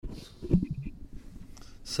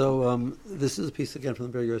So this is a piece again from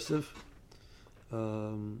the Ber Yosef,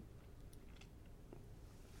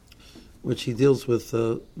 which he deals with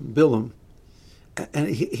Bilam, and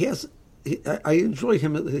he has. I enjoy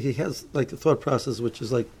him. He has like a thought process which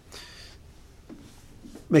is like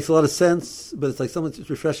makes a lot of sense, but it's like something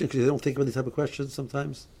refreshing because you don't think about these type of questions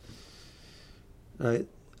sometimes. Right?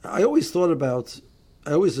 I always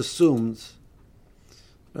assumed,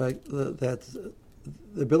 right, that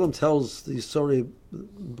the Bilam tells the Sori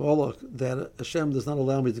Balak that Hashem does not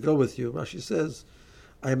allow me to go with you. Rashi says,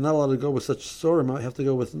 I am not allowed to go with such Sorim. I have to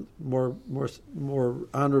go with more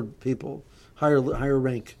honored people, higher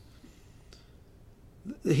rank.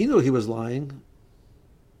 He knew he was lying.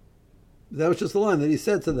 That was just the line that he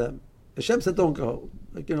said to them. Hashem said, "Don't go."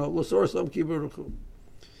 Like L'sor Som Kiburuchu.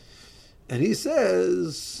 And he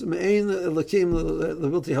says, I can't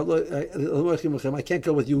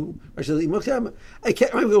go with you. I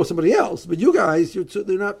can't go with somebody else. But you guys, you're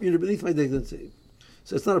beneath my dignity.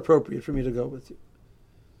 So it's not appropriate for me to go with you.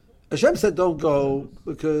 Hashem said, don't go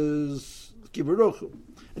because Kiburuchu.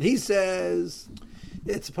 And he says,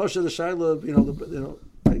 it's a Pasha the Shaila,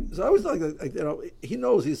 so I always like, he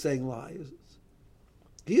knows he's saying lies.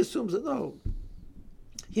 He assumes that no.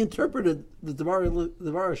 He interpreted the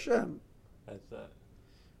Devar Hashem.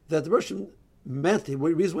 That the Russian meant the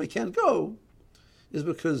reason why he can't go is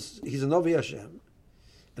because he's a Novi Hashem.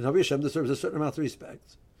 And Novi Hashem deserves a certain amount of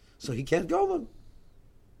respect. So he can't go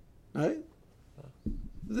then. Right?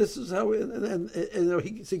 This is how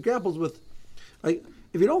he grapples with, like,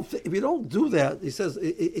 if you don't do that, he says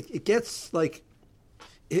it gets like,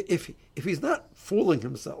 if he's not fooling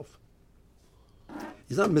himself,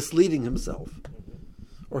 he's not misleading himself,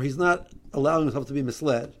 or he's not allowing himself to be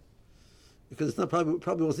misled, because it's not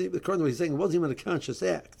probably wasn't, according to what he's saying, it wasn't even a conscious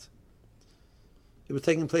act. It was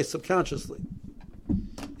taking place subconsciously.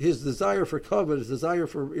 His desire for covet, his desire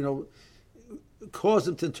for caused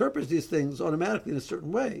him to interpret these things automatically in a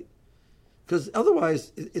certain way, because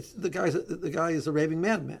otherwise, it's the guy is a raving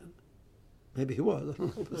madman. Maybe he was. I don't know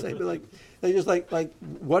what to say, but like they just like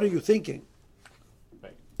what are you thinking?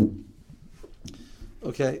 Right.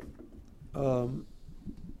 Okay.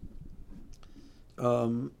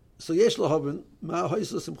 So Yesh Lahavin Ma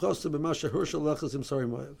Haisus Simchasa B'Masha Hershel Lechazim Sari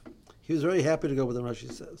Moav. He was very happy to go with them.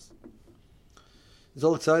 Rashi says he's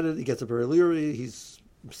all excited. He gets up very leery. He's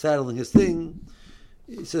saddling his thing.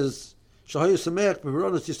 He says Shahayu Samech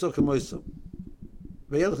B'Veronos Yisok Hamoisam.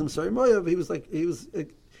 V'Yelachim Sari Moav.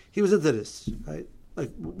 He was into this, right?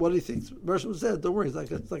 Like, what do you think? Mershman said, "Don't worry, it's not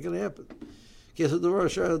going to happen." You're going to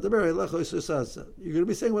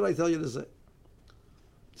be saying what I tell you to say.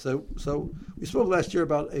 So we spoke last year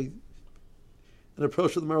about an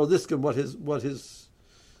approach of the Maral Diskin, what his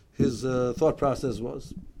thought process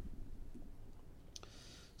was.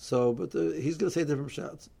 So, but he's going to say different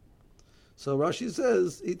shots. So Rashi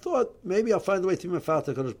says he thought maybe I'll find a way to be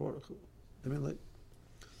Mefata Kadosh Baruch Hu. I mean, like.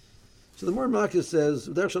 So the more Marcus says,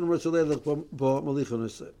 that the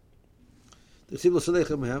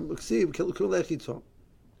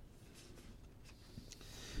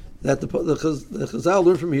Chazal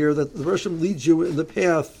learned from here that the Roshim leads you in the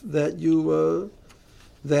path that you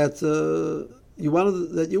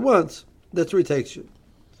want. That's where he takes you.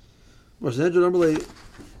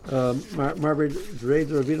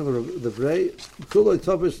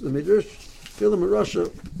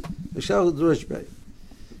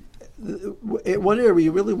 One area where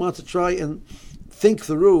you really want to try and think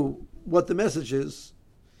through what the message is.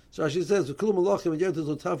 So Rashi says,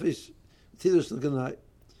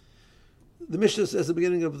 the Mishnah says at the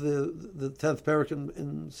beginning of the 10th parak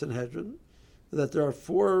in Sanhedrin that there are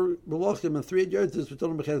 4 Malachim and 3 Yontis which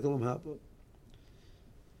don't Mechel Kolam Haba.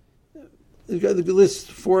 You list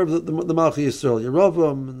 4 of the Malchi Yisrael,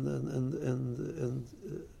 Yerovam and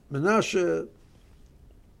Menashe.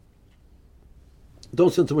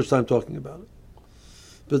 Don't spend too much time talking about it.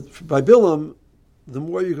 But by Bilam, the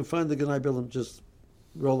more you can find the Ganai Bilam, just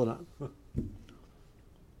roll it on.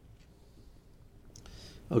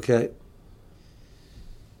 Okay.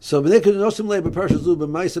 So it's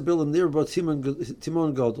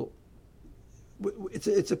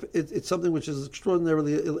something which is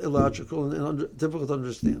extraordinarily illogical and difficult to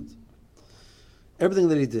understand. Everything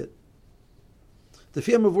that he did. The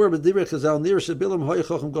Fiyam of word, but Divrei Chazal near Shabilam Hoy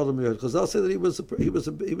Chacham Gadol Miyod. Chazal said that he was a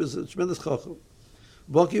tremendous Chacham.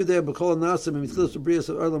 Baki there, B'Kol Nasim and Mitchilas Brias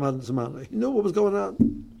of Arlam Had Zman. He knew what was going on.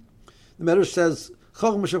 The Medrash says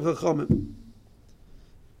Chacham Hashem Chachamim.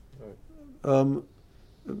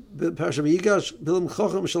 Parashat Yigash Bilam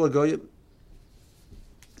Chacham Shel Hagoyim.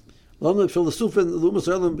 Lamna Philosophin Lumas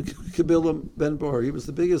Arlam Kibilam Ben Bor. He was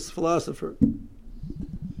the biggest philosopher.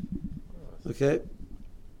 Okay.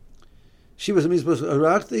 She was a Mizbech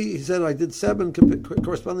Arakti. He said, I did 7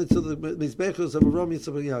 corresponding to the Mizbechos of Avram,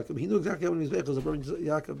 Yitzchak, and Yaakov. He knew exactly how many Mizbechos Avram and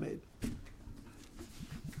Yaakov made.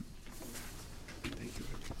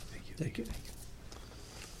 Thank you.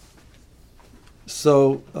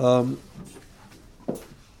 So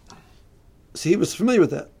he was familiar with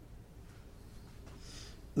that.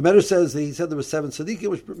 The Medrash says he said there were 7 tzaddikim,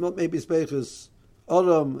 which maybe Mizbechos,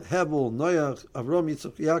 Adam, Hebel, Noach, Avram,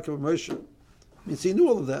 Yitzchak, Yaakov, and Moshe. So he knew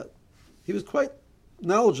all of that. He was quite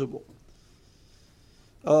knowledgeable.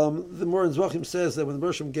 The Moran Zvachim says that when the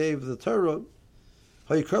Bershom gave the Torah,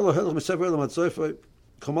 everybody's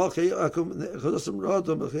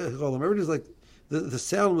like, the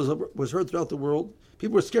sound was heard throughout the world.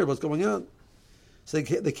 People were scared of what's going on. So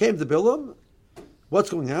they came to Bilam.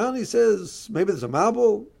 What's going on? He says, maybe there's a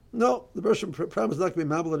Mabul. No, the Bershom promised not to be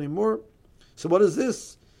Mabul anymore. So what is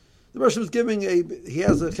this? The Bershom is giving he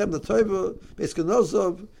has a Chem the Toiva, basically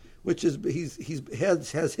Nozov, which is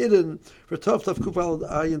has hidden for Tov Kupal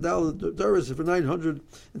Ayin Dal Doris for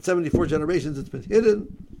 974 generations. It's been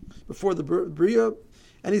hidden before the Bria,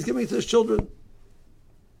 and he's giving it to his children.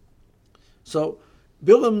 So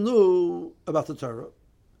Bilam knew about the Torah.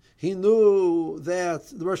 He knew that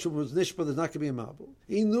the Bershom was Nishpa, there's not going to be a Mabul.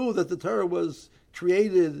 He knew that the Torah was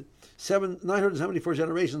created 974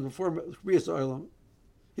 generations before Bria Olam.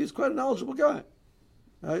 He was quite a knowledgeable guy.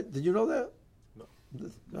 Right? Did you know that?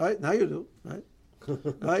 Right, now you do, right?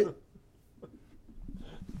 Right?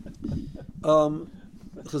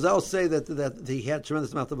 Chazal say that he had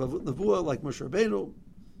tremendous amount of nevuah, like Moshe Rabbeinu.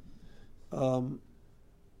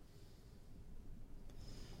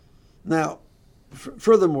 Now,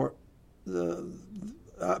 furthermore, the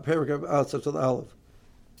paragraph outside of the Aleph.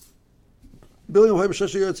 The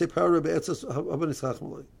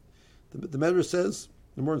Medrash says,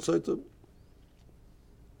 the more insight.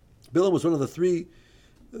 Bilam was one of the three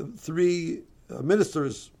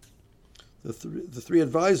ministers, the three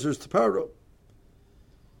advisors to Paro.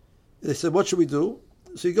 They said, "What should we do?"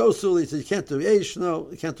 So he goes through. He said, "You can't do Eish, no,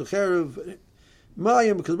 you can't do Cherev,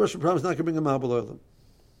 Mayim, because the Russian promise is not going to bring a Mabul Olam."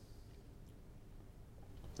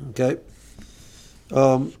 Okay.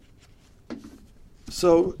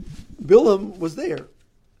 So Bilam was there,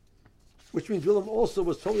 which means Bilam also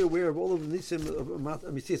was totally aware of all of the Nisim of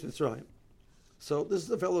Mesias Mitzrayim. So this is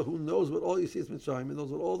a fellow who knows what all Yisrael Mitzrayim and knows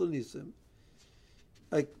what all the Nisim.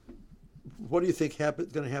 Like, what do you think is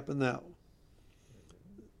going to happen now?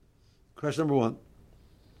 Question number 1.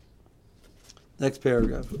 Next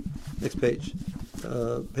paragraph. Next page.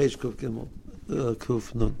 Page Kuf Gimel.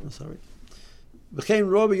 Kuf Nun. Sorry. Became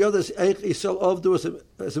Rabbi Yodas Eich Yisrael Avdu as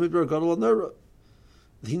a Midbar Gadol Nera.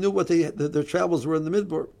 He knew what their travels were in the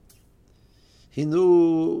Midbar. He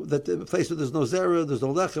knew that the place where there's no zera, there's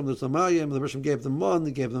no lechem, there's no mayim. The Rishon gave them mon,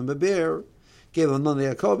 he gave them a bear, gave them none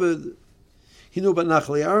yakoved. He knew about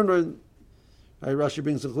Nachli Arnon. Rashi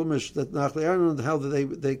brings a chumash that Nachli Arnon, how they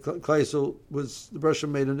Klaisel was the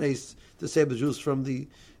Rishon made an ace to save the Jews from the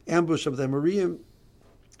ambush of the Amorim.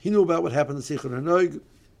 He knew about what happened to Sichon Hanoig.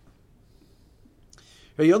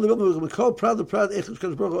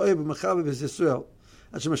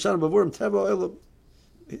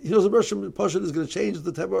 He knows the Bershom Pashat is going to change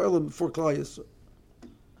the Teva Olam before Klal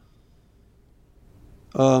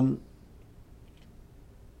Yisrael.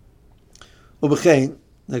 Ubechein,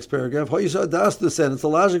 next paragraph. How you saw Das descendants, the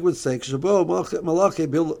logic would say, Shabo Malachi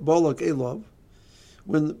Bolak Elov,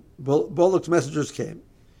 when Bolak's messengers came,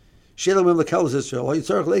 Shelam Mem Lakalas Israel, how you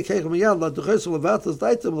tzarech leikeich miyad la duchesu levatas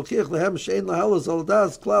daitem l'chiach lehem shein lahalas al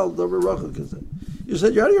das klal dover rochak. You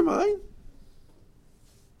said you're out of your mind.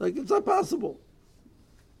 Like it's not possible.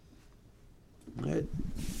 Right.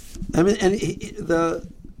 I mean, and the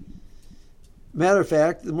matter of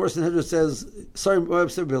fact, the Morrison Hedger says, "Sorry, what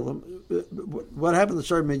happened to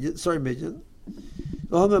Sorry Midyan?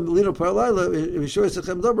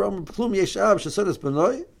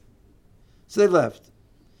 So they left.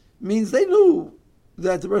 Means they knew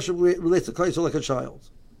that the Russian relates to Klal like a child.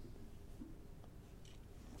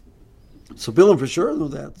 So Bilam for sure knew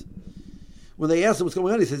that. When they asked him what's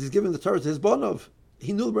going on, he says he's giving the Torah to his Bonov.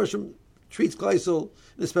 He knew the Russian treats Kleisel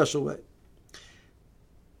in a special way.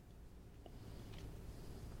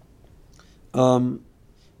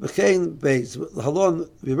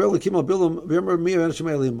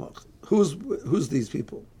 Who's these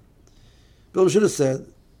people? Bilam should have said,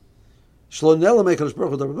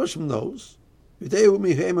 Baruch knows.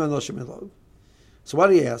 So why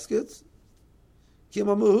do you ask it? What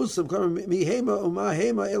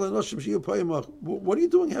are you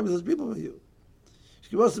doing having those people with you?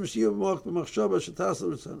 He was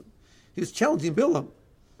challenging Bilam.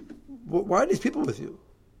 Why are these people with you?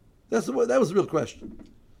 That was the real question.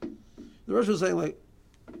 The Rosh was saying like,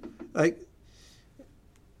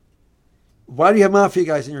 why do you have mafia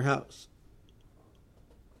guys in your house?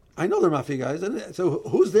 I know they're mafia guys, and so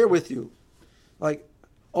who's there with you? Like,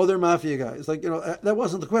 oh, they're mafia guys. Like, that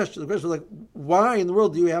wasn't the question. The question was like, why in the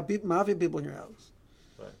world do you have mafia people in your house?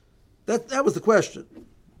 Right. That was the question.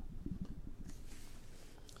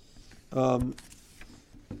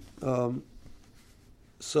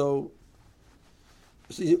 So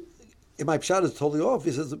if my pshat is totally off,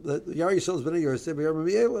 he says that Yar Yisrael is Bnei Yosef, Yar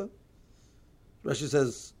Miela. Rashi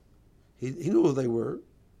says he knew who they were.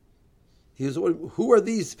 He was, who are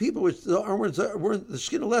these people which weren't the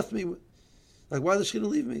Shekhinah left me? Like, why did the Shekhinah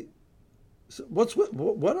leave me? So what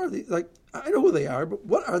are they? Like, I know who they are, but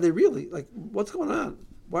what are they really? Like, what's going on?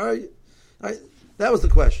 Why are you? That was the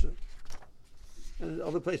question. And in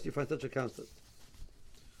other places you find such a concept.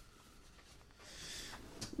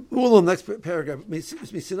 Well, next paragraph.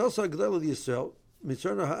 Misinosa Gdela Yisrael,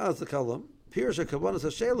 Mitzorna Ha'az the Kalam, Pirsha Kavanas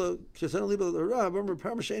Hashela, Kisana Liba the Rab, Remember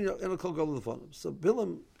Parmashane and Kol Gol the Phonim. So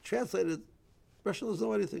Bilam translated, Russian doesn't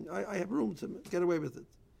know anything. I have room to get away with it.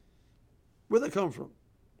 Where'd they come from?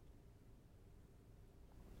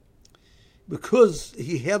 Because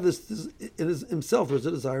he had this in himself, there's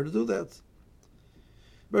a desire to do that.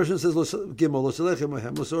 Russian says, Gimel, Loselechem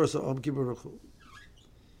Mahem, Losorsa Om Kibaruchu.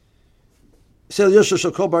 The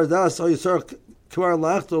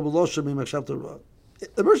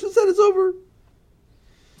Merchant said it's over.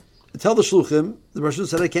 Tell the Shluchim, the Merchant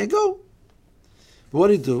said I can't go. But what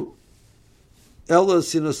did he do? He thought,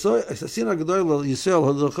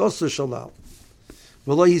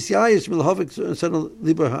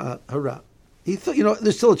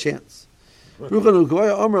 there's still a chance.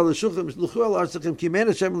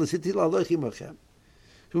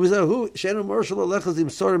 Who was that? Who? Shenu Marshal Alechazim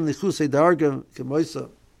Sorim Nichusei Darga Kemoisa.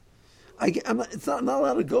 It's not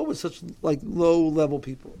allowed to go with such like low level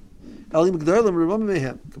people. Ali Migdalim Ramam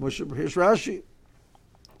Mehem. Here's Rashi.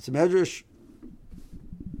 It's a medrash.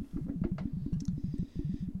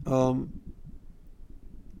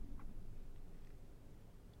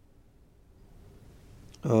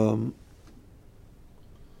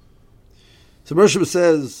 So Mershim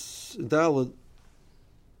says in Daled.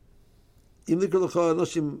 So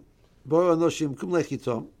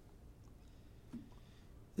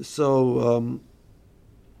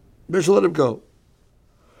Mershim let him go.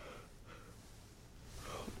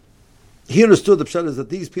 He understood the pshat is that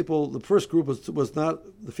these people, the first group was not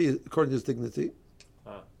the fee according to his dignity.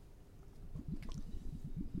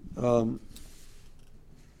 Mershim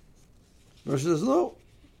says no.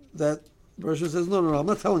 Mershim says no. I'm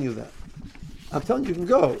not telling you that. I'm telling you can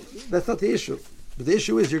go. That's not the issue. But the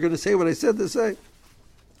issue is you're going to say what I said to say.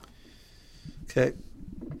 Okay.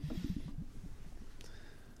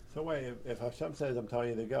 So wait, if Hashem says I'm telling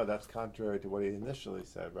you to go, that's contrary to what he initially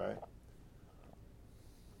said, right?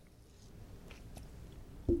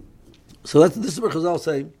 So this is what Chazal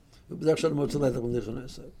say.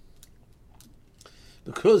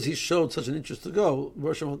 Because he showed such an interest to go,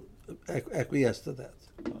 Rosh acquiesced to that.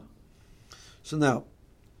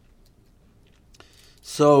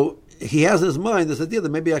 So he has in his mind this idea that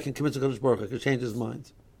maybe I can commit to Kodesh Baruch Hu, I could change his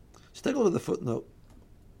mind. Just take a look at the footnote.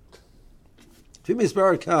 So basically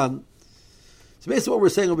what we're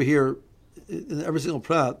saying over here in every single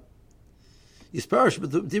prat, Yisparish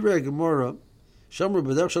b'divrei Gemara, Shamru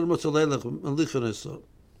b'derech shalom tzolelech and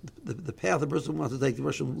the path the person wants to take, the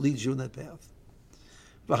person leads you in that path.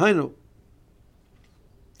 V'hainu,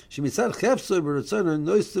 shemitzad chefzoi b'retzana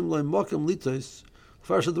noistim loy mokem litos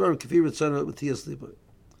farash advarim k'fi retzana v'tiyas liboy.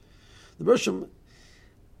 The Bershom,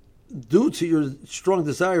 due to your strong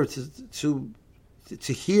desire to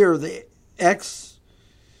hear the X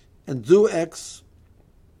and do X,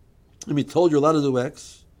 and be told you're allowed to do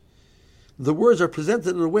X, the words are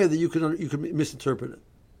presented in a way that you can misinterpret it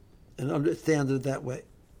and understand it that way.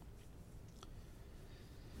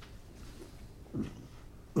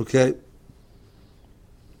 Okay.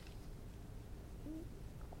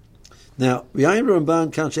 Now, V'yayim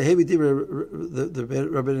Ramban kan shehevi the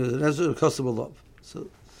Rabbi Ezra Kosovo love. So,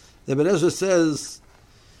 the Rabbi Ezra says,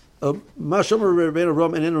 "Mashomer Rabbi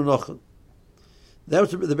Ram and Enu Nochen."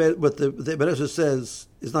 That's what the Rabbi Ezra says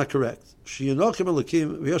is not correct. Sheyanochim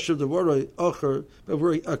Elokim v'yashiv the woroi ocher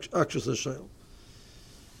b'vori akshus l'shayil.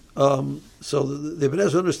 So the Rabbi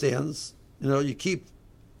Ezra understands. You keep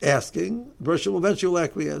asking, the person will eventually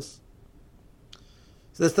acquiesce.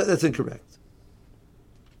 So that's incorrect.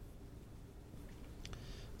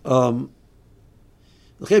 The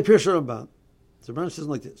Pirsha Ramban. The Ramban says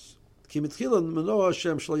like this: Ki mitchila menoah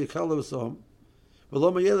Hashem shlo yikala v'soham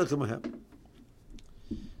v'lo mayelech mahem.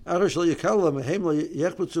 Achar shlo yikala mahem lo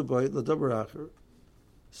yechbutzu boy l'daber acher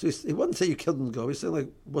So he wouldn't say you killed him to go. He's saying, like,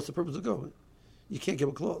 what's the purpose of going? You can't give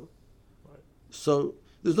a cloth. Right. So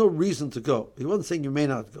there's no reason to go. He wasn't saying you may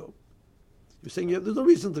not go. He was saying there's no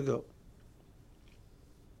reason to go.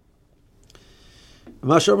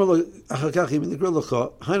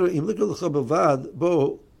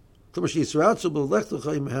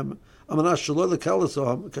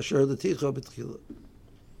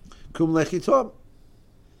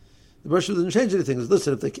 The Bereshit didn't change anything.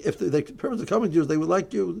 Listen, if they purpose of coming to you, they would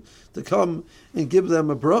like you to come and give them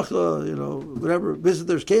a bracha, whatever, visit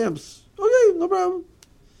their camps. Okay, no problem.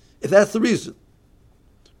 If that's the reason.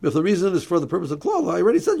 But if the reason is for the purpose of klal, I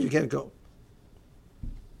already said you can't go.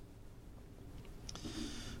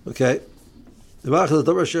 Okay. The feel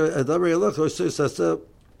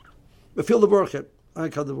the borchet. I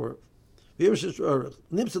cut the word.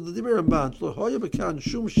 Nimmst the Dibber Ramban, lo hoya bekan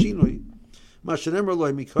shum shinui. Nothing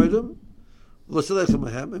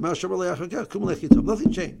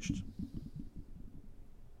changed.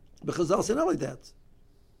 Because Chazal said not like that.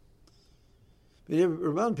 And the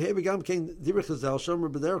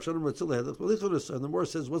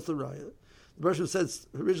Morris says, what's the raya? The Bereshit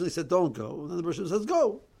originally said don't go, and then the Bereshit says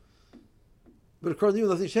go. But according to you,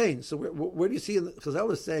 nothing changed. So where do you see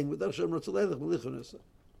Chazal is saying,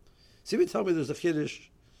 see if you tell me there's a chiddush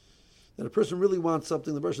that a person really wants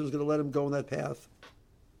something, the person is going to let him go on that path.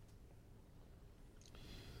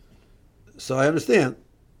 So I understand.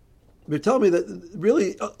 But tell me that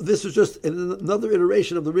really this is just another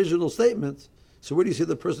iteration of the original statement. So where do you see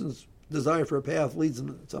the person's desire for a path leads him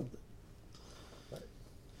to something?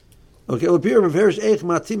 Okay,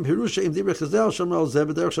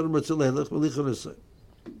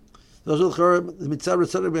 those are the mitzvah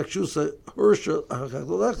retzadek b'akshusa horsha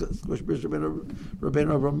achachlolechas, which Bishop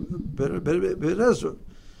Rabbeinu Ben Ezra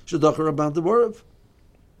shedachar about the word.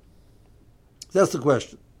 That's the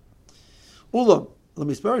question. Ulam, let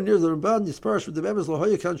me spar near the Ramban. Yisparish with the members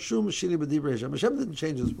lahoyakan shum shini b'divrei Hashem. Hashem didn't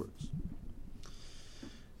change his words,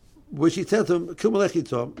 which he said to him, "Kumalechi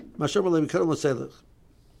tom, mashem alei mikaram l'seilech."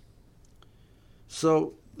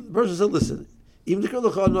 So the person said, "Listen." Even if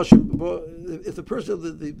the person,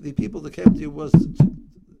 the people that came to you was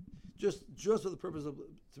just for the purpose of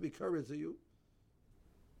to be courteous to you,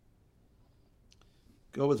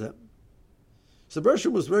 go with them. So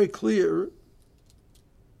Bereshit was very clear.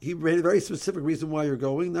 He made a very specific reason why you're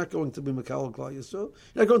going. Not going to be Makal Klal Yisrael.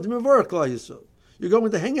 You're not going to be Mevorach Klal Yisrael. You're going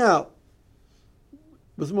to hang out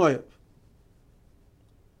with Moav.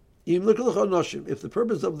 Even if the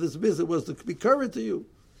purpose of this visit was to be courteous to you.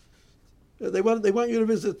 They want you to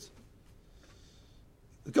visit.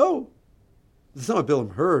 Go. That's not what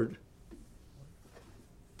Bilam heard.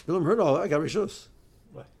 Bilam heard, I got Rishos.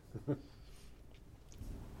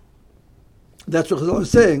 That's what Chazal is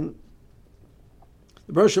saying.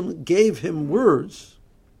 The Bereshit gave him words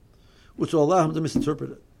which will allow him to misinterpret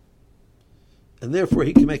it. And therefore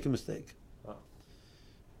he can make a mistake. Wow.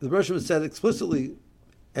 The Bereshit said explicitly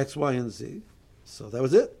X, Y, and Z. So that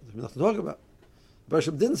was it. There's nothing to talk about.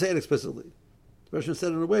 Bereshit didn't say it explicitly. Bereshit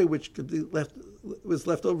said it in a way which could be was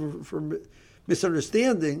left over for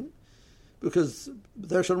misunderstanding, because the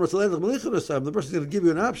person is going to give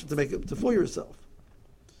you an option to make it to fool yourself.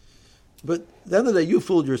 But at the end of the day, you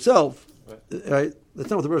fooled yourself. Right? That's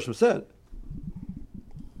not what the Bereshit said.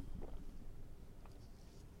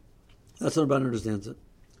 That's how Rabban understands it.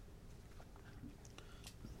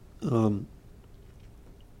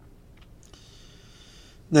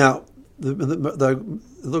 Now,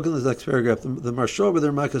 look in the next paragraph. The Marsha with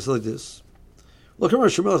their Micah says like this. Look at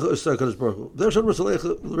Marsha Melech Kadosh Baruch Hu.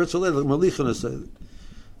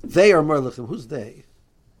 They are Marlichim. Who's they?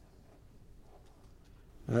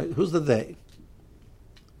 Right? Who's the they?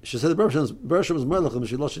 She said the Bereshit is Marlichim.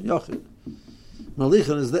 She lost in Yachid.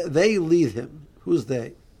 Marlichim is they lead him. Who's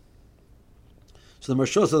they? So the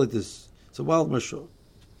Marsha said like this. It's a wild Marsha.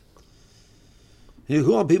 There are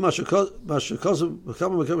times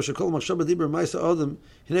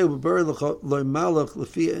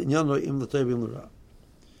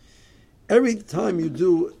you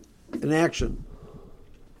do an action,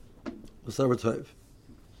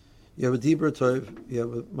 you have a deeper tov, you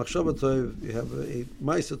have a machshava tov, you have a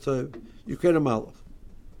ma'isa tov, you create a malach.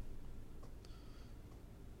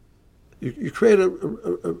 You create a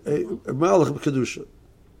malach of kedusha.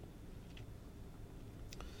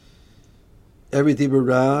 Every Dibur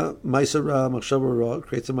Ra, Maisa Ra, Machshava Ra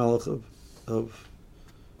creates a malach of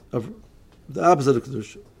the opposite of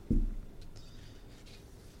Kedusha.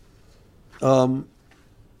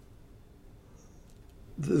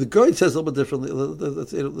 The Goin says a little bit differently.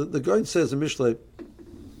 The Goin says in Mishlei,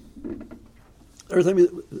 every time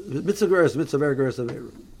Mitzvah Geras, Mitzvah Geras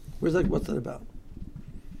Averu. What's that about?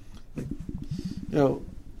 You know,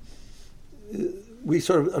 we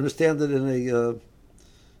sort of understand it in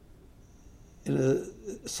a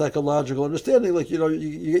psychological understanding. Like, you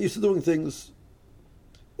get used to doing things.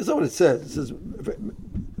 It's not what it says. It says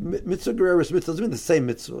mitzvah gereris mitzvah doesn't mean the same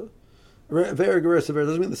mitzvah. Avera gereris avera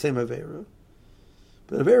doesn't mean the same avera.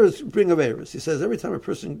 But averas bring averas. He says every time a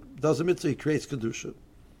person does a mitzvah, he creates kedusha.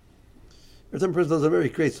 Every time a person does a avera, he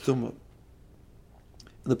creates tumah.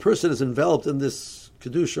 And the person is enveloped in this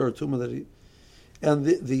kedusha or tumah that he. And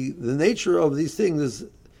the nature of these things is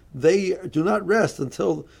they do not rest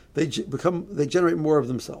until they generate more of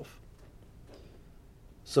themselves.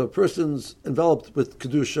 So a person's enveloped with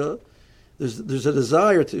kedusha. There's a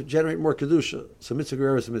desire to generate more kedusha. So mitzvah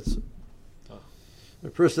gereris mitzvah. A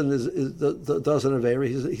person does an avera.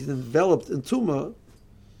 He's enveloped in tumah,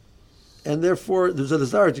 and therefore there's a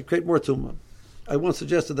desire to create more tumah. I once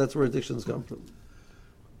suggested that's where addictions come from.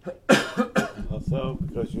 Also,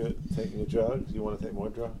 because you're taking drugs, you want to take more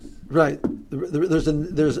drugs. Right. There's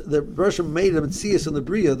the Russian made a mitzias in the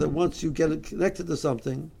bria that once you get connected to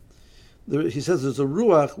something, he says there's a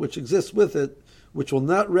ruach which exists with it, which will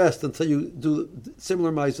not rest until you do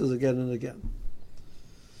similar mitzvahs again and again.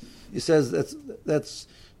 He says that's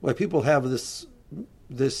why people have this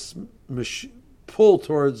pull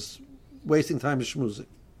towards wasting time in schmoozing.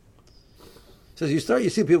 He says you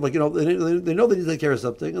see people like they know they need to take care of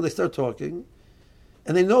something and they start talking,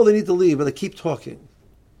 and they know they need to leave but they keep talking,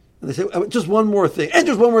 and they say just one more thing and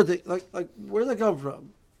just one more thing. Like where does that come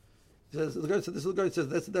from? He says the guy says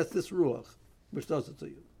that's this ruach which does it to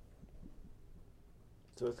you.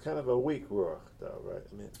 So it's kind of a weak ruach, though, right?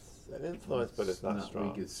 I mean, it's an influence, but it's not strong.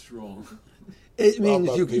 Weak, it's strong. It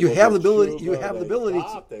means you have the ability. You have the ability.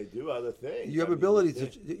 They do other things. You have ability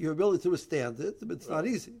to withstand it, but it's not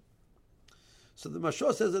easy. So the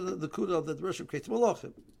Mashal says in the Kudah that the Rosh creates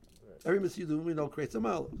malachim. Right. Every mitzvah you do, we know, creates a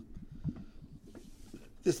malach.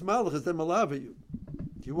 This malach is then malava you.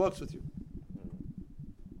 He walks with you.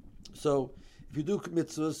 So if you do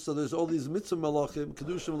mitzvahs, so there's all these mitzvah malachim,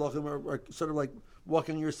 kedusha malachim are sort of like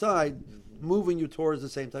walking on your side, moving you towards the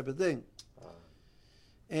same type of thing.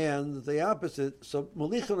 And the opposite, so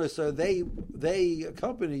malichim, so they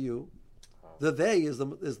accompany you. The they is the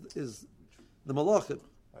malachim.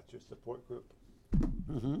 That's your support group.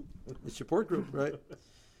 Mm-hmm. It's support group, right?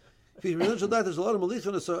 If you mention that, there's a lot of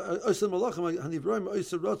malichim.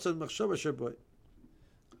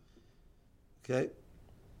 Okay.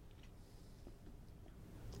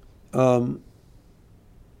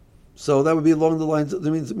 So that would be along the lines. It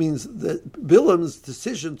means that Bilam's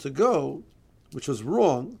decision to go, which was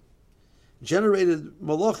wrong, generated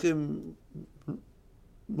malachim,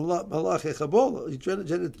 malachei chabola. He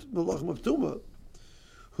generated malachim of tumah,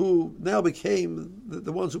 who now became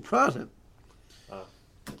the ones who prod him.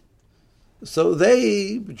 So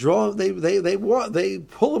they pull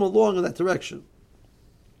him along in that direction.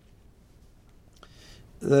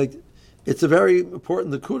 Like, it's a very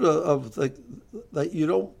important nakuda of like you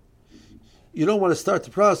don't want to start the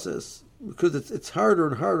process because it's harder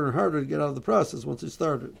and harder and harder to get out of the process once it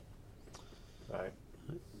started. Right.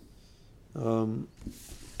 One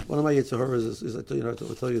of my Yetzer is I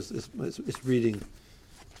tell you it's reading.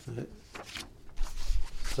 Right?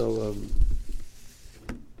 So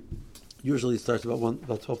usually it starts about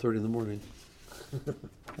 12:30 in the morning,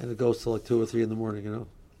 and it goes till like 2 or 3 in the morning.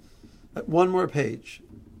 One more page.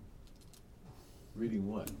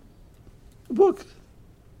 Reading what? A book.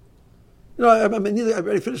 I've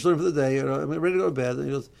already finished learning for the day. I'm ready to go to bed.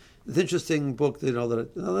 And it's an interesting book.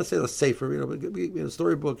 Let's say a safer. But it could be a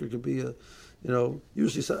storybook. Or it could be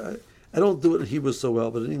usually I don't do it in Hebrew so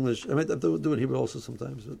well, but in English I might have to do it in Hebrew also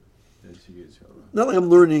sometimes. But not like I'm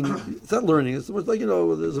learning. It's not learning. It's like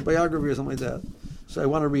there's a biography or something like that. So I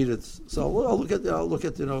want to read it. So I'll look at.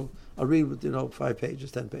 I'll read with 5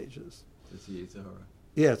 pages, 10 pages. That's the Yetzer Hara.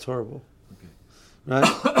 Yeah, it's horrible. Okay. Right.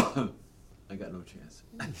 I got no chance.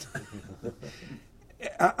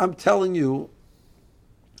 I'm telling you,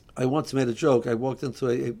 I once made a joke. I walked into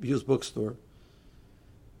a used bookstore.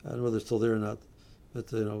 I don't know whether it's still there or not, but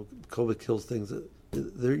COVID kills things.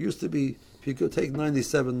 There used to be, if you go take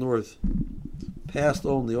 97 North, past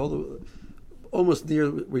only, almost near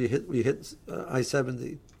where you hit I-70.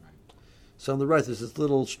 Right. So on the right, there's this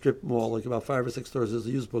little strip mall, like about 5 or 6 stores. There's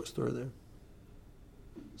a used bookstore there.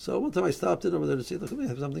 So one time I stopped in over there to see, look, let me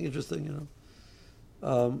have something interesting,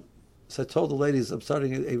 So I told the ladies, I'm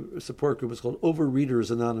starting a support group. It's called Overreaders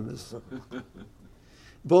Anonymous.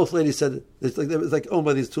 Both ladies said, it was like owned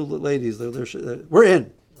by these 2 ladies. We're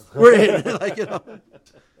in. Right?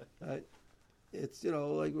 It's,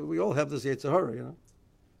 like we all have this Yetzer Hara,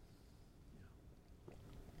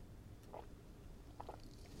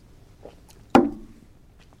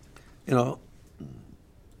 you know.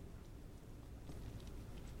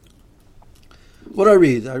 What I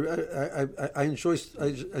read, I enjoy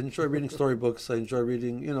reading storybooks. I enjoy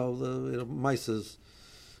reading, the mices.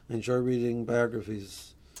 I enjoy reading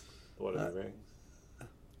biographies. Lord of the Rings.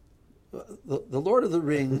 The Lord of the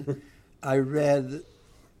Ring, I read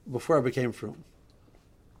before I became frum.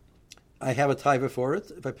 I have a taiva for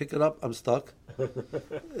it. If I pick it up, I'm stuck. But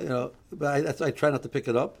I try not to pick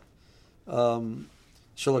it up.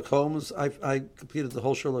 Sherlock Holmes, I completed the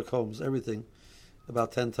whole Sherlock Holmes, everything,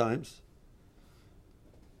 about 10 times.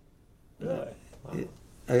 Really? Wow.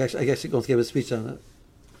 I guess you're going to give a speech on it.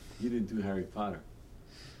 You didn't do Harry Potter.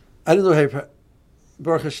 I didn't know Harry Potter.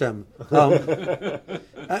 Baruch Hashem. If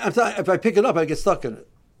I pick it up, I get stuck in it.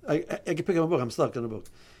 I can pick up a book, I'm stuck in a book.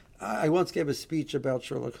 I once gave a speech about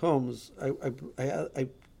Sherlock Holmes. I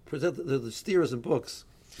presented the steers in books.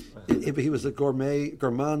 If he was a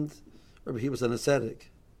gourmand, or if he was an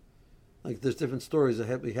ascetic. Like there's different stories.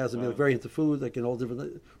 He has to be very into food, like in all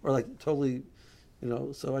different, or like totally,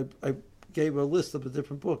 So I gave a list of the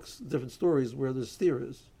different books, different stories where the steer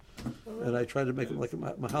is, and I tried to make him like a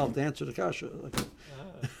mahal to answer the kasha, like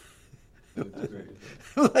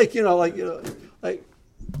like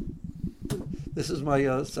this is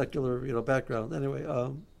my secular background. Anyway,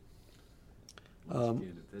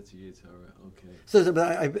 If that's your Yitzhara, okay. So,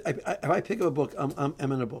 but if I pick up a book, I'm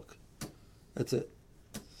in a book. That's it.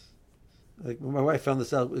 Like when my wife found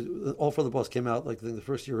this out, All for the Boss came out like the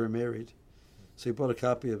first year we were married, so he bought a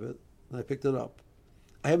copy of it, and I picked it up.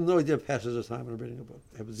 I have no idea of passage of time when I'm reading a book.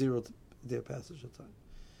 I have zero idea of passage of time.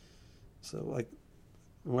 So, like,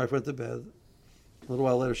 when my wife went to bed, a little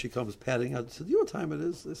while later she comes padding out and said, "You know what time it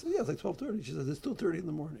is?" I said, "Yeah, it's like 12:30." She said, "It's 2:30 in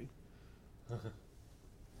the morning."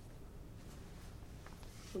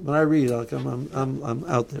 When I read, like I'm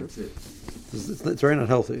out there. That's it. It's very not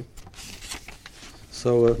healthy.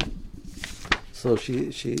 So she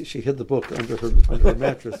hid the book under her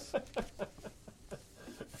mattress.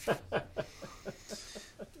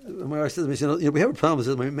 My wife said to me, we have a problem.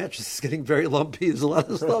 Says, my mattress is getting very lumpy. There's a lot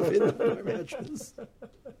of stuff in my mattress.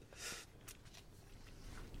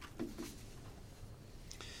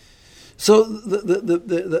 So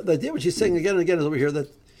the idea, what she's saying again and again, is over here that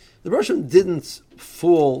the Russian didn't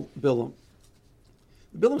fool Bilam.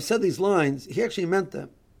 Bilam said these lines. He actually meant them.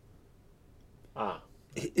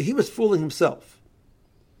 He was fooling himself.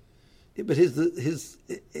 But his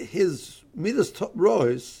midas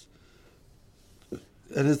rois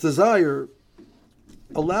and his desire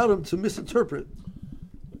allowed him to misinterpret.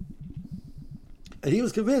 And he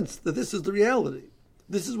was convinced that this is the reality.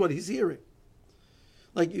 This is what he's hearing.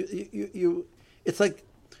 Like you it's like.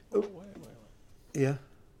 Wait. Yeah.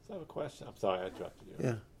 I have a question. I'm sorry I interrupted you.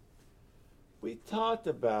 Yeah. We talked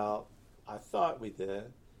about, I thought we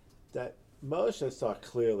did, that Moshe saw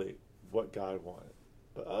clearly what God wanted,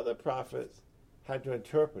 but other prophets had to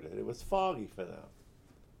interpret it. It was foggy for them.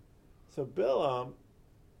 So Bilam,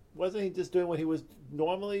 wasn't he just doing what he would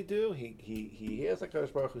normally do? He hears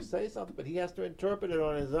HaKadosh Baruch Hu say something, but he has to interpret it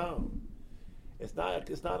on his own. It's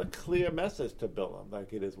not a clear message to Bilam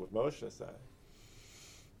like it is with Moshe saying.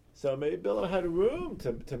 So maybe Bilam had room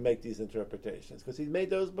to make these interpretations because he made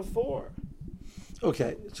those before.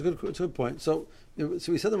 Okay, it's a good point. So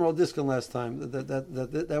we said the Moral Discon last time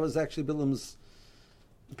that was actually Bilam's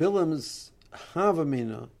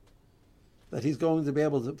Havamina, that he's going to be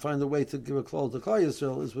able to find a way to give a klal to Klal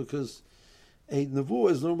Yisrael is because a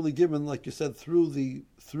nevuah is normally given, like you said, through the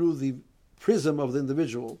prism of the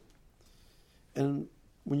individual, and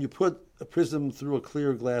when you put a prism through a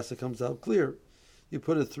clear glass, it comes out clear. You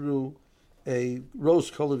put it through a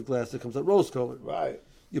rose-colored glass, it comes out rose-colored. Right.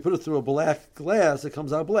 You put it through a black glass, it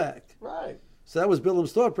comes out black. Right. So that was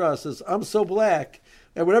Bilam's thought process. I'm so black,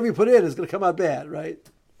 and whatever you put in is going to come out bad, right?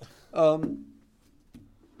 So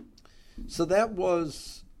that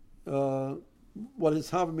was what his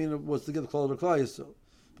Havamina was to give the Klal to Klal Yisrael.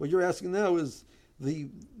 What you're asking now is the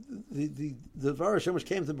Dvar Hashem which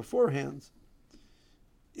came to him beforehand.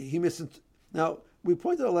 He missed. Now we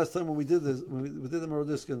pointed out last time when we did this, when we did the Moral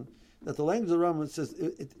Discon, that the language of the Rambam says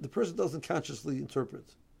the person doesn't consciously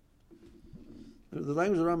interpret. The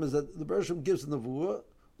language of the Rambam is that the Baruch Hashem gives the nevuah.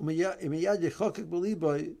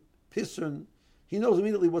 He knows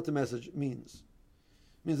immediately what the message means.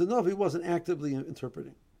 It means the Navi wasn't actively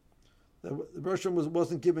interpreting. The Baruch Hashem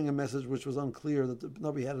wasn't giving a message which was unclear, that the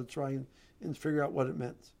Navi had to try and figure out what it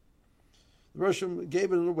meant. The Baruch Hashem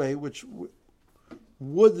gave it in a way which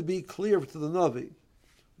would be clear to the Navi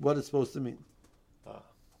what it's supposed to mean.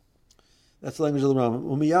 That's the language of the Rambam.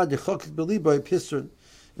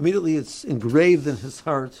 Immediately it's engraved in his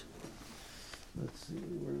heart. Let's see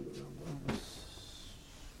where the Rambam is.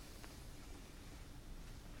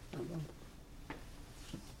 Right.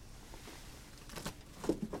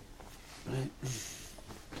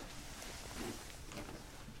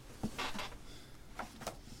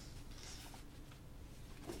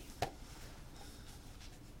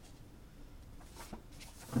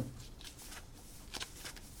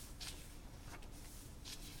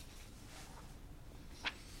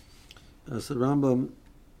 So Rambam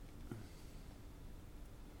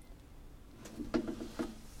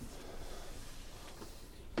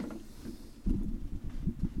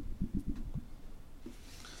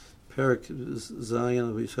Perik Zion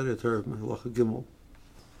of Yisrael Torah Halacha Gimel.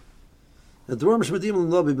 The Dvar Shmadim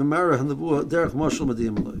Nabi b'Marah Nevuah Derech Mashal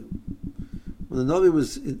Madim Alay. When the Nabi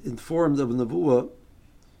was informed of a Nevuah,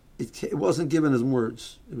 it wasn't given as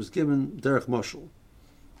words. It was given Derech Mashal.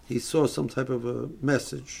 He saw some type of a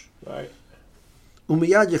message. Right.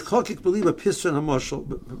 Umiyad Yechakik believe a Pisran Hamashal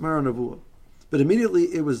b'Marah Nevuah. But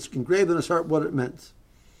immediately it was engraved in his heart what it meant.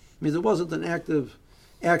 It means it wasn't an act of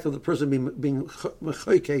the person being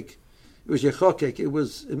mechaykek. It was yechokek. It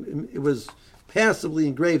was passively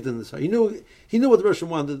engraved in his heart. He knew what the person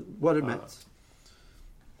wanted, what it meant.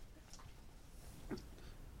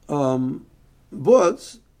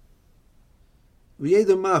 But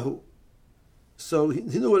v'yedem mahu. So he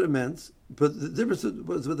knew what it meant. But the difference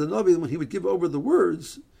was with the Navi, when he would give over the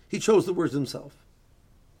words, he chose the words himself,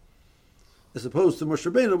 as opposed to Moshe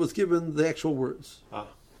Rabbeinu was given the actual words.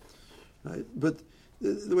 Right? But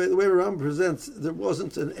the way Rambam presents, there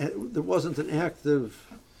wasn't an active.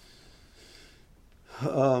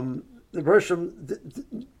 The Rosham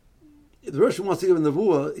wants to give a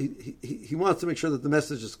nevuah. He wants to make sure that the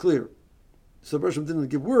message is clear. So Rosham didn't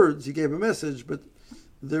give words; he gave a message, but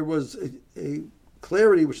there was a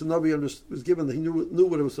clarity which the Navi was given that he knew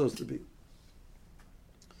what it was supposed to be.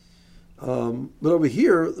 But over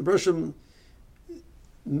here, the Rosham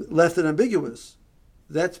left it ambiguous.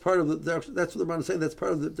 That's part of that's what the Ram is saying. That's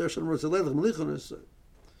part of the Dershon Rosh. The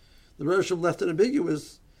Rosham left it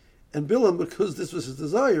ambiguous, and Bilam, because this was his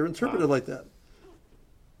desire, interpreted like that.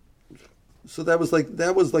 So that was like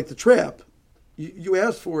the trap. You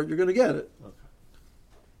asked for it, you're going to get it. Okay.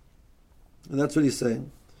 And that's what he's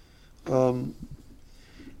saying.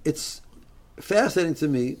 It's fascinating to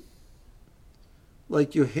me.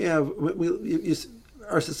 Like you have,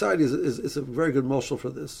 our society is a very good moshel for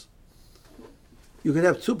this. You can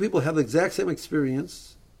have two people have the exact same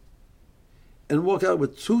experience and walk out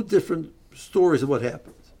with two different stories of what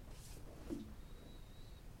happened.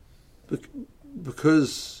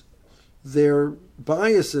 Because their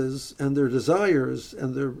biases and their desires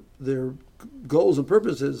and their goals and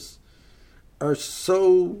purposes are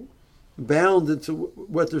so bound into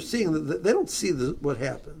what they're seeing that they don't see what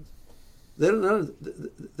happened.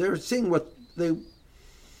 They're seeing what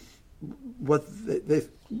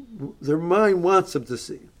their mind wants them to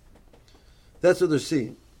see. That's what they're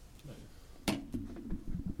seeing.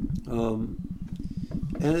 And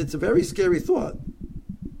it's a very scary thought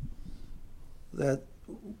that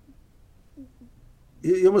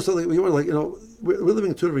you almost like we're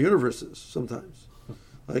living in two different universes sometimes.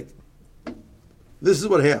 Like, this is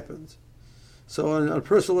what happened. So on a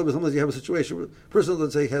personal level, sometimes you have a situation where a person,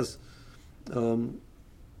 let's say, is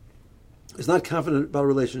not confident about a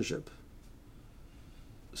relationship.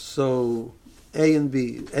 So A and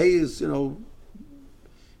B. A is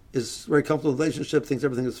very comfortable in the relationship, thinks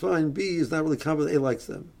everything is fine. B is not really confident A likes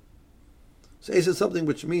them. So A says something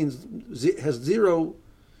which means has zero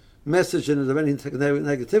message in it of any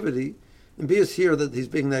negativity, and B is here that he's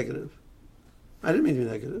being negative. I didn't mean to be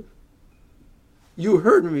negative. You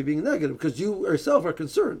heard me being negative because you yourself are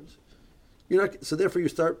concerned. You're not, so therefore you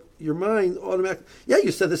start, your mind automatically, yeah,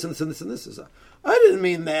 you said this and this and this and this. I didn't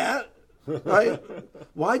mean that. Right?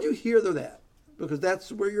 Why'd you hear that? Because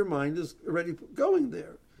that's where your mind is already going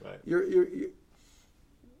there. Right.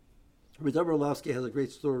 Rabbi Orlovsky has a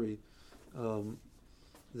great story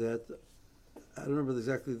that I don't remember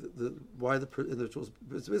exactly why the individual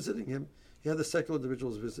was visiting him. He had the secular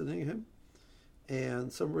individuals visiting him,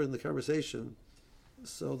 and somewhere in the conversation,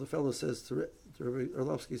 so the fellow says to Rabbi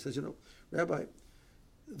Orlovsky, he says, Rabbi,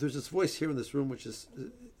 there's this voice here in this room which is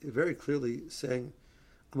very clearly saying,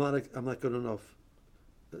 I'm not good enough.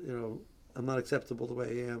 I'm not acceptable the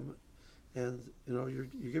way I am, and you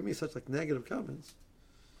give me such negative comments.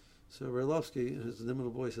 So Orlovsky, in his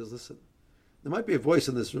inimitable voice, says, listen, there might be a voice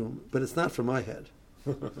in this room, but it's not from my head.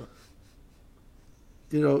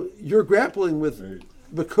 You're grappling with,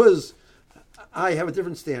 because I have a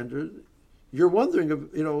different standard. You're wondering,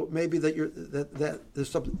 maybe that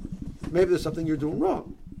there's something you're doing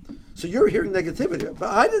wrong. So you're hearing negativity, but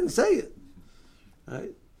I didn't say it.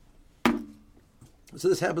 Right? So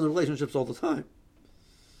this happens in relationships all the time.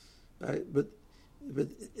 right? But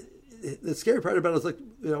the scary part about it is like,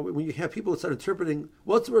 when you have people that start interpreting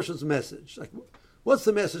what's the person's message, like what's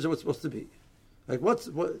the message of what's supposed to be, like what?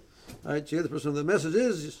 Right? You hear the person. The message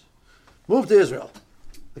is just move to Israel.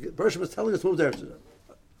 Like the person was telling us move to Israel.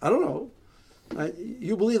 I don't know. Right?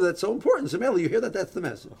 You believe that's so important. So you hear that's the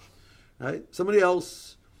message. Right? Somebody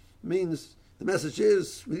else means the message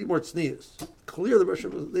is we need more tznius. Clear the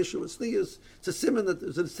issue with tznius. It's a simon that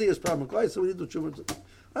there's a tznius problem. So we need to tshuva.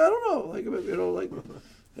 I don't know.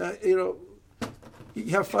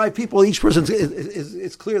 You have 5 people. Each person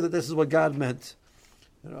it's clear that this is what God meant.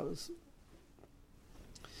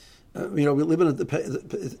 We live in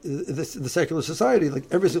the secular society. Like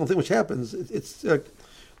every single thing which happens, it's like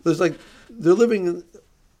they're living in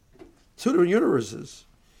 2 different universes.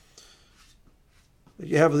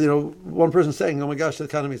 You have one person saying, "Oh my gosh, the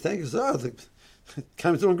economy is tanking." The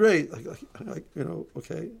economy's doing great.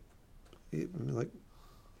 Okay.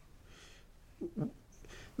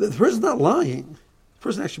 The person's not lying. The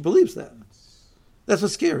person actually believes that. That's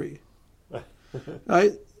what's scary.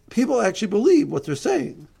 Right? People actually believe what they're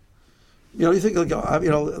saying. You think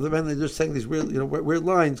the men they're just saying these weird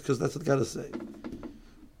lines because that's what God is saying.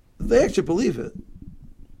 They actually believe it.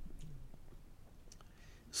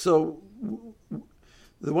 So,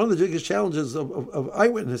 one of the biggest challenges of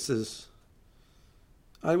eyewitness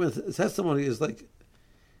testimony is like,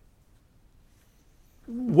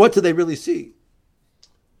 what do they really see?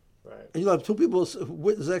 Right. And you'll have 2 people who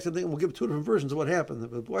witness the exact thing, and we'll give 2 different versions of what happened.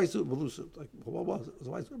 The white suit, blue suit. Like, what was it? It was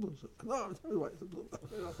a white suit, blue suit. No, it's not white suit, blue.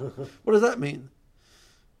 What does that mean?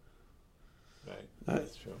 Right.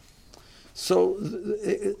 That's true. So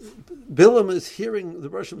Bilam is hearing the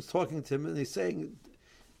Russians talking to him, and he's saying,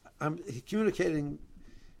 he's communicating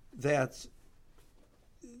that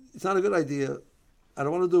it's not a good idea. I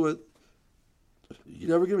don't want to do it. You're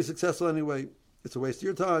never going to be successful anyway. It's a waste of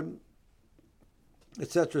your time,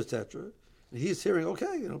 etc., etc. And he's hearing,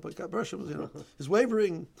 okay, but God, Russian is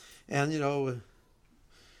wavering, and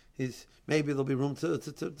he's maybe there'll be room to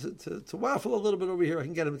waffle a little bit over here. I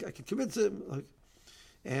can convince him,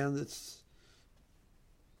 and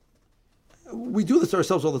we do this to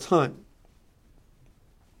ourselves all the time.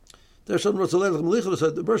 There's some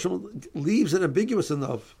the Bershom leaves it ambiguous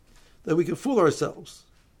enough that we can fool ourselves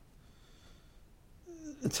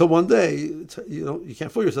until one day you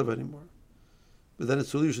can't fool yourself anymore. But then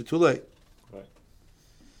it's usually too late. Right.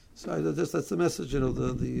 So that's the message.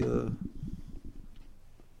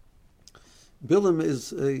 Bilam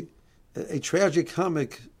is a tragic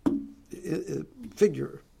comic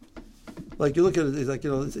figure. Like you look at it, it's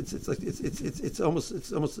like it's almost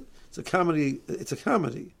a comedy. It's a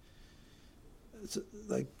comedy. It's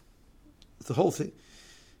like the whole thing.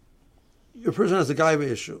 Your person has a gaiva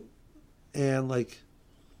issue, and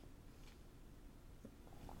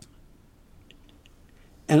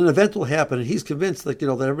an event will happen, and he's convinced that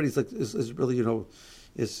everybody's is really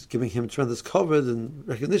is giving him tremendous covet and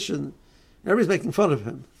recognition, and everybody's making fun of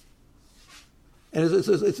him, and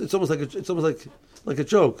it's almost like a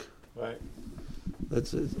joke. Right.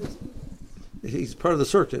 He's part of the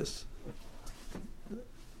circus.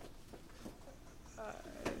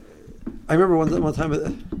 I remember one time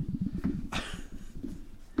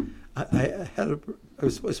I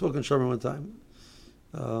spoke in Sherman one time,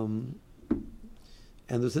 and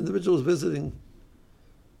this individual was visiting.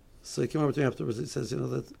 So he came over to me afterwards. He says,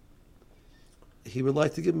 that he would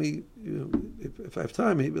like to give me, if I have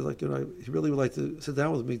time, he would like, he really would like to sit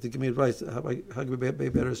down with me to give me advice how to be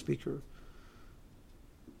a better speaker.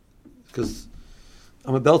 Because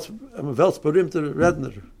I'm a Weltsberühmter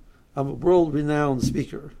Redner. I'm a world-renowned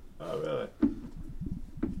speaker. Oh, really?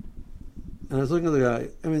 And I was looking at the guy.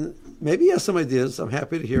 I mean, maybe he has some ideas. I'm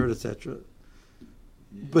happy to hear it, etc.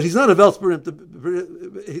 Yeah. But he's not a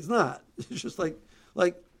Weltsberühmter. He's not. It's just like,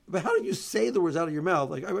 but how do you say the words out of your mouth?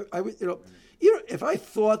 Like I would, if I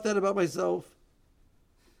thought that about myself,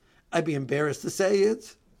 I'd be embarrassed to say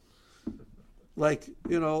it. Like,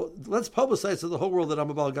 let's publicize to the whole world that I'm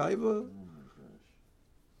a Baal Gaiva. Oh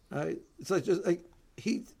my gosh. Right? It's like just like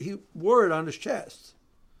he wore it on his chest.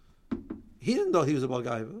 He didn't know he was a Baal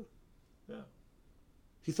Gaiva. Yeah.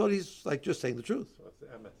 He thought he's just saying the truth. So it's the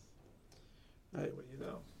MS. Right? What you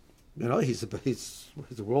know. He's a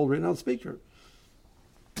world-renowned speaker.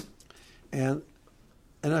 And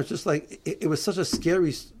I was just like, it was such a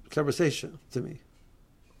scary conversation to me.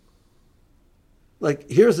 Like,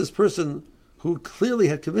 here's this person who clearly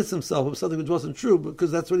had convinced himself of something which wasn't true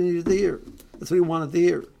because that's what he needed to hear. That's what he wanted to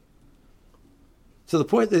hear. To the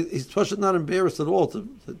point that he's not embarrassed at all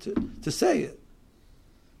to say it.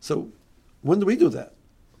 So, when do we do that?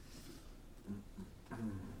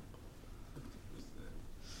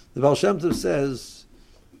 The Baal Shem Tov says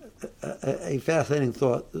a fascinating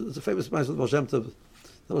thought. It's a famous mitzvah of the Baal Shem Tov.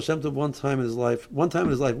 The Baal Shem Tov one time in his life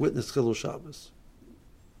witnessed Chilul Shabbos.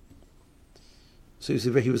 So you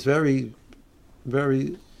see, he was very,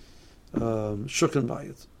 very shooken by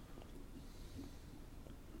it.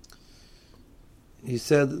 He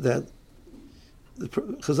said that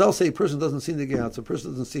Chazal say a person doesn't see the Nigiyat, so a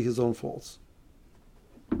person doesn't see his own faults.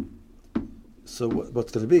 So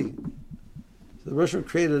what's going to be? So the Russian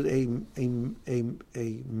created a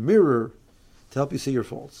mirror to help you see your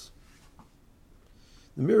faults.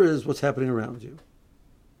 The mirror is what's happening around you.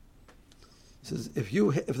 He says if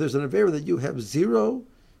there's an affair that you have zero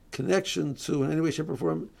connection to in any way, shape, or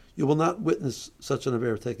form, you will not witness such an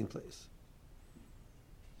affair taking place.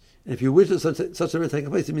 And if you witness such an affair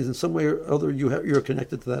taking place, it means in some way or other you're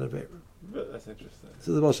connected to that affair. That's interesting.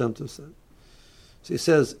 So the Baal Shem Tov said. So he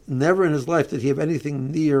says, never in his life did he have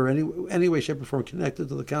anything near, any way, shape, or form connected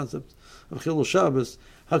to the concept of Chilul Shabbos.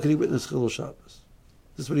 How could he witness Chilul Shabbos?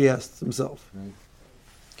 This is what he asked himself. Right.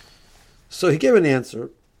 So he gave an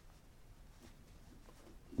answer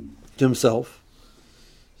to himself.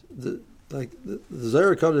 The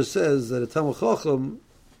Zohar Kodesh says that a Talmid Chacham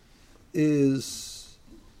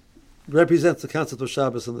represents the concept of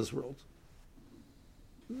Shabbos in this world.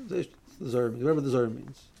 Whatever the Zohar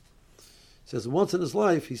means. He says once in his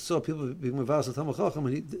life he saw people being mevas a Talmid Chacham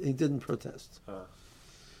and he didn't protest.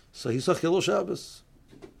 So he saw Chilul Shabbos.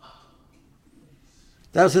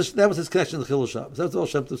 That was his connection to Chilul Shabbos. That's all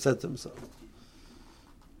Shem Tov said to himself.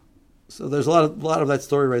 So there's a lot of that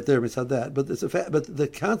story right there beside that. But it's but the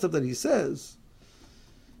concept that he says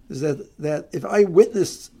is that if I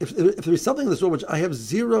witness, if there's something in this world which I have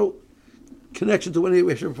zero connection to any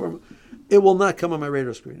way, shape, or form, it will not come on my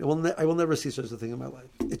radar screen. I will never see such a thing in my life.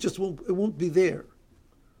 It just won't be there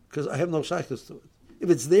because I have no shaykhus to it. If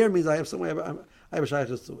it's there, it means I have some way I have a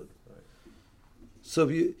shaykhus to it. Right. So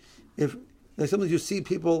if like sometimes you see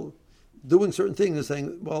people doing certain things and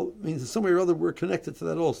saying, well, it means in some way or other we're connected to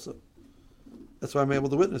that also. That's why I'm able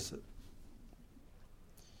to witness it.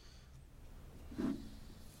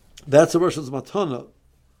 That's a Rosh's matana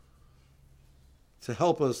to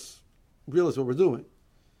help us realize what we're doing.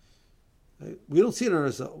 Right? We don't see it in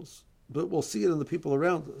ourselves, but we'll see it in the people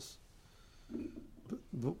around us.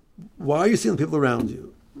 But why are you seeing the people around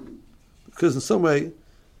you? Because in some way,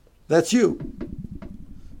 that's you.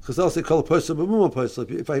 Because I'll say, call a person b'muma person.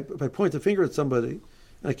 If I point a finger at somebody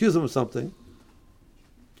and accuse them of something,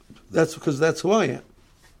 that's because that's who I am.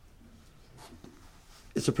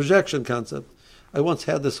 It's a projection concept. I once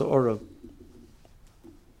had this aura.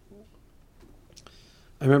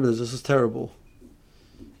 I remember this is terrible.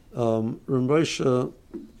 Ramosha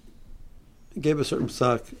gave a certain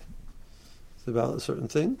psak about a certain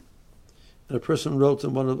thing, and a person wrote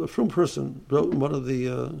in one of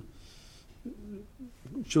the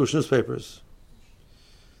Jewish newspapers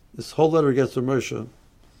this whole letter against Ramosha,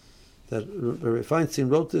 that Rabbi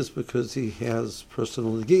Feinstein wrote this because he has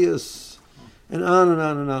personal negias, and on and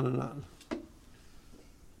on and on and on.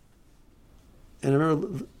 And I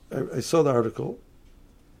remember I saw the article.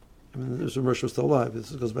 I mean, Ramosha was still alive.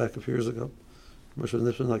 This goes back a few years ago. Ramosha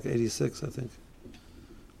was in like 86, I think.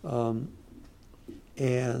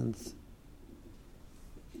 And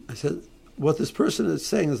I said, what this person is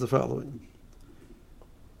saying is the following: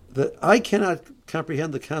 that I cannot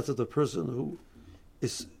comprehend the concept of a person who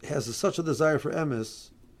has such a desire for emes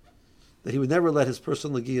that he would never let his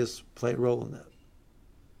personal negias play a role in that.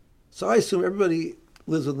 So I assume everybody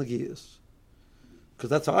lives with negias, because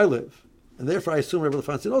that's how I live. And therefore I assume Rabbi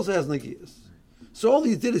Feinstein also has negias. So all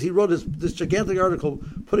he did is he wrote this gigantic article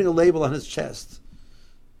putting a label on his chest.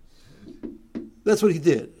 That's what he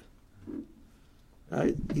did.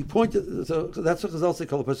 Right? He pointed, so that's what Chazal say,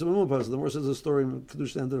 called a person b'muma person. The more says a story in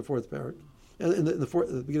Kedusha, end of the fourth parak, in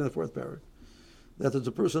the beginning of the fourth parak, that there's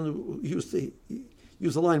a person who used to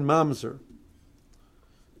use the line mamzer.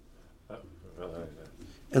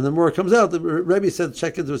 And the more it comes out, the Rebbe said,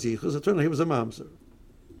 check into his yichus. It turned out he was a mamzer.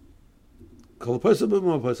 Called a person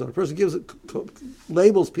b'muma person. A person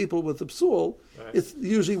labels people with the psul, right. It's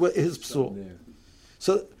usually what his psul.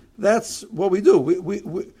 So that's what we do.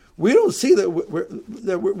 We don't see that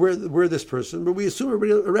we're this person, but we assume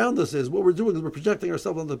everybody around us is. What we're doing is we're projecting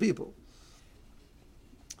ourselves on the people.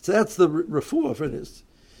 So that's the refuah for this.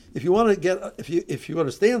 If you want to if you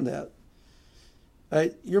understand that,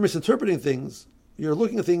 right, you're misinterpreting things. You're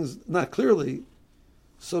looking at things not clearly.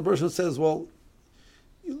 So the person says, "Well,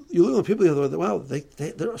 you look at people the other way. Wow,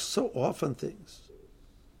 there are so often things."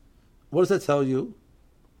 What does that tell you?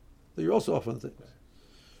 That you're also off on things.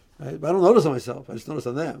 Right? But I don't notice on myself. I just notice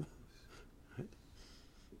on them. Right?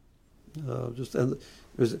 Just and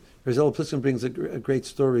Rizal Pliskin brings a great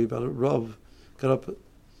story about a Rav got up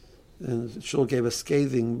and Shul gave a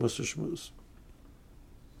scathing Musar Shmuz.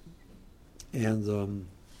 And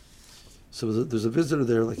so there's a visitor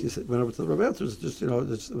there, like he said, went over to the Rav afterwards, just, it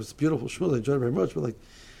was beautiful Shmuz, I enjoyed it very much, but like,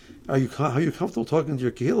 are you comfortable talking to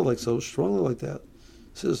your Kehillah like so strongly like that?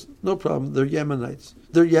 He says, no problem, they're Yemenites.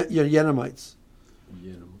 They're Yenamites.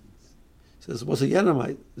 He says, what's a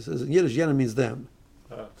Yenamite? He says, in Yiddish, Yenim means them.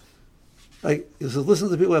 Like, he says, listen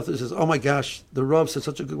to the people after. He says, oh my gosh, the Rav said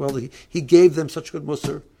such a good, he gave them such good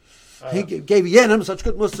Musar. He gave Yenim such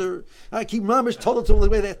good Musar. Keep Mamish told it to them the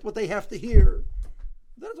way what they have to hear.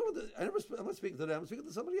 That's what I'm not speaking to them. I'm speaking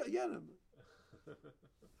to somebody Yenim.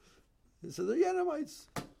 He said, they're Yenamites.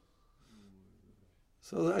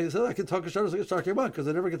 So I said, I can talk a shot like a shark about because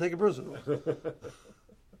I never can take it personal.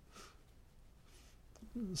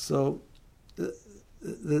 So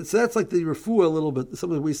that's like the refuah a little bit.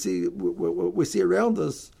 Something we see, what we see around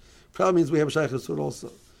us, probably means we have a shaykhus to it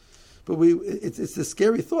also. But it's a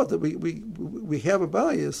scary thought that we have a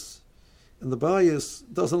bias, and the bias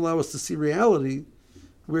doesn't allow us to see reality.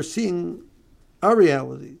 We're seeing our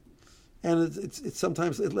reality, and it's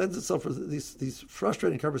sometimes it lends itself for these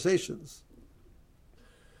frustrating conversations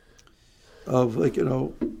of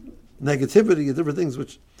negativity and different things,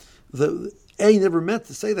 which A never meant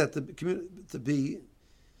to say that to be,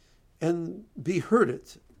 and B heard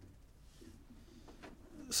it.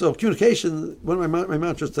 So communication, one of my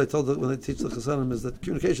mantras I told when I teach the Chasanim is that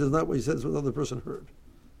communication is not what you said, it's what the other person heard.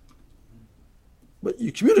 But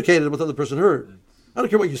you communicated what the other person heard. I don't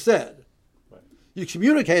care what you said. Right. You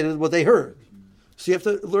communicated what they heard. So you have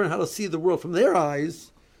to learn how to see the world from their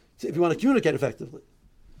eyes if you want to communicate effectively.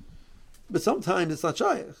 But sometimes it's not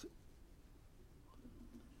shaykh.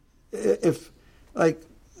 If, like,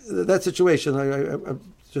 that situation, I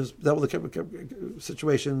just dealt with a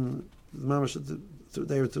situation, Mamash, a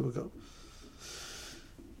day or two ago.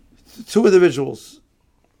 Two individuals,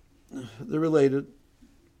 they're related.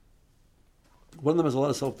 One of them has a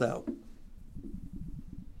lot of self-doubt.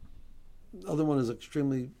 The other one is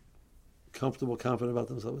extremely comfortable, confident about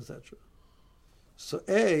themselves, etc. So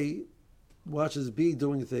A watches B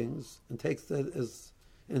doing things and takes that as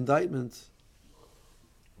indictment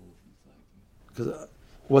because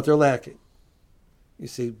what they're lacking. You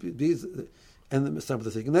see, B's, and the time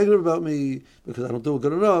they're thinking negative about me because I don't do it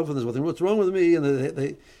good enough, and there's nothing what's wrong with me,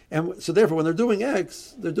 and so therefore when they're doing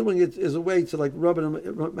X, they're doing it as a way to like rub it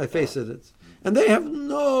in my face at it, and they have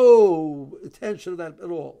no attention to that at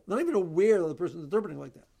all. Not even aware that the person's interpreting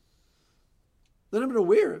like that. They're not even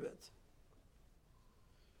aware of it.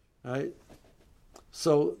 Right?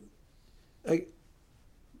 So,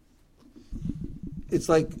 it's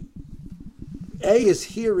like A is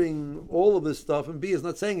hearing all of this stuff, and B is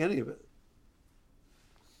not saying any of it.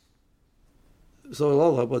 So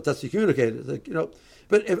Allah, but that's communicated, like,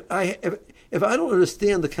 But if I don't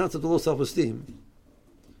understand the concept of low self-esteem,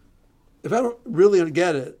 if I don't really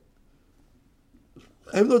get it,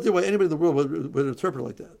 I have no idea why anybody in the world would interpret it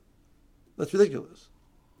like that. That's ridiculous.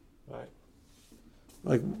 Right.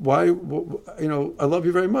 Like, why? I love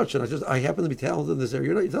you very much, and I happen to be talented in this area.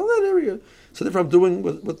 You're not that area, so therefore I'm doing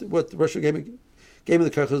what Russia gave me the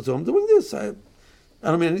kachas. So I'm doing this. I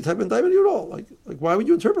don't mean any type of indictment at all. Like why would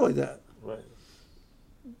you interpret like that? Right.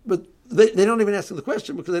 But they don't even ask the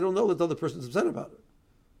question because they don't know that the other person is upset about it.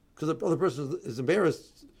 Because the other person is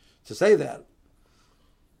embarrassed to say that.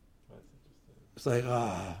 It's like,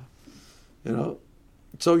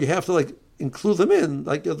 So you have to include them in.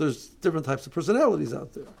 There's different types of personalities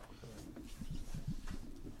out there.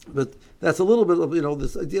 But that's a little bit of,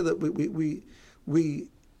 this idea that we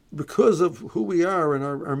because of who we are and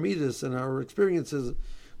our midas and our experiences,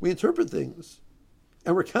 we interpret things.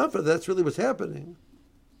 And we're confident that's really what's happening.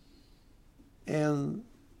 And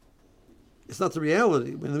it's not the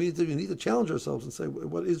reality. We need to challenge ourselves and say,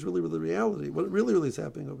 what is really the reality? What really is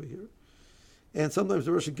happening over here? And sometimes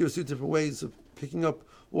the Russia gives you different ways of picking up,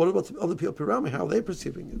 what about the other people around me, how are they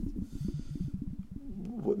perceiving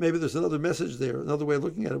it? Maybe there's another message there, another way of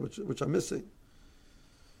looking at it, which I'm missing.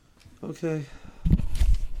 Okay.